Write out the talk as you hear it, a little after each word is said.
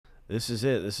this is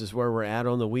it. This is where we're at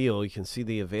on the wheel. You can see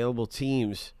the available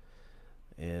teams,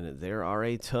 and there are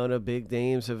a ton of big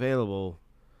names available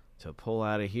to pull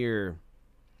out of here.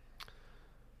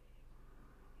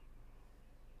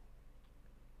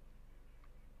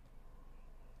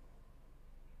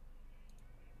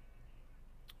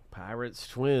 Pirates,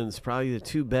 Twins, probably the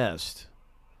two best.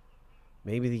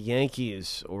 Maybe the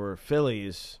Yankees or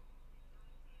Phillies.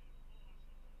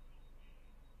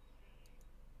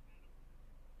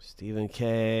 Stephen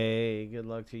K., good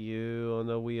luck to you on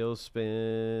the wheel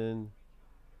spin.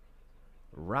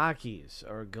 Rockies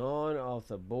are gone off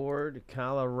the board.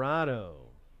 Colorado.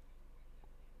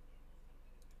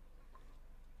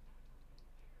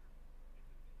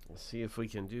 Let's see if we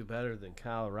can do better than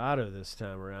Colorado this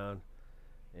time around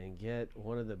and get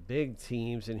one of the big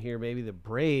teams in here, maybe the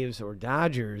Braves or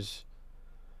Dodgers.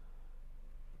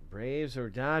 Braves or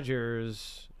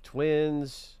Dodgers,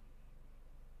 Twins.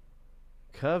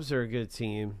 Cubs are a good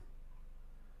team.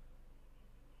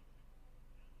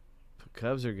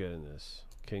 Cubs are good in this.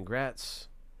 Congrats.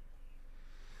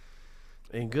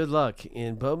 And good luck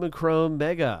in Bowman Chrome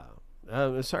Mega.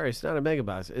 Sorry, it's not a Mega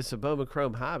Box. It's a Bowman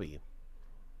Chrome Hobby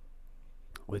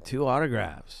with 2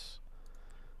 autographs.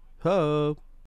 Hope.